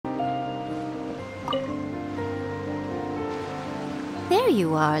There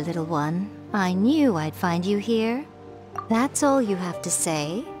you are, little one. I knew I'd find you here. That's all you have to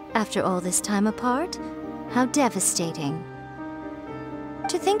say, after all this time apart? How devastating.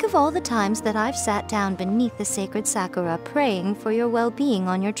 To think of all the times that I've sat down beneath the sacred sakura praying for your well-being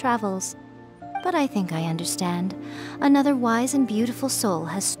on your travels. But I think I understand. Another wise and beautiful soul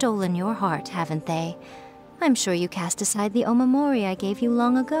has stolen your heart, haven't they? I'm sure you cast aside the omamori I gave you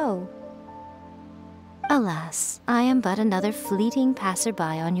long ago. Alas, I am but another fleeting passerby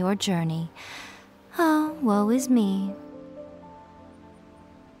on your journey. Oh, woe is me.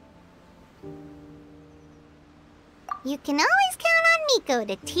 You can always count on Miko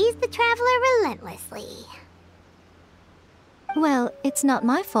to tease the traveler relentlessly. Well, it's not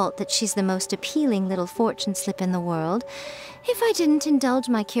my fault that she's the most appealing little fortune slip in the world. If I didn't indulge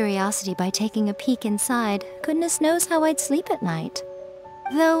my curiosity by taking a peek inside, goodness knows how I'd sleep at night.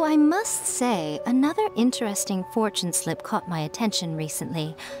 Though I must say, another interesting fortune slip caught my attention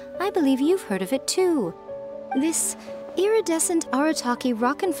recently. I believe you've heard of it too. This iridescent Arataki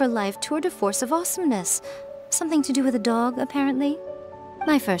Rockin' for Life tour de force of awesomeness. Something to do with a dog, apparently.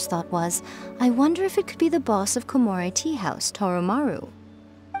 My first thought was, I wonder if it could be the boss of Komore Tea House, Toromaru.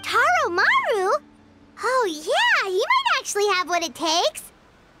 Toromaru? Oh yeah, he might actually have what it takes.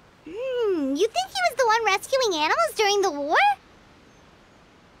 You think he was the one rescuing animals during the war?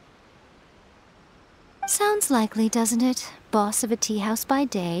 Sounds likely, doesn't it? Boss of a tea house by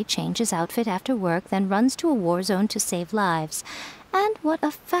day, changes outfit after work, then runs to a war zone to save lives. And what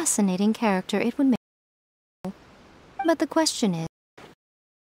a fascinating character it would make. But the question is,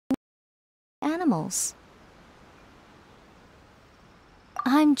 animals?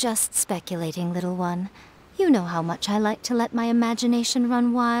 I'm just speculating, little one. You know how much I like to let my imagination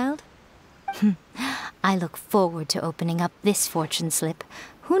run wild. I look forward to opening up this fortune slip.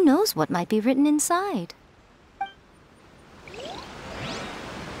 Who knows what might be written inside?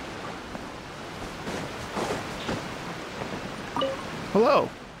 Hello.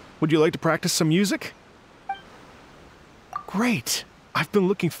 Would you like to practice some music? Great. I've been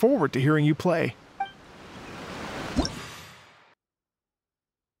looking forward to hearing you play.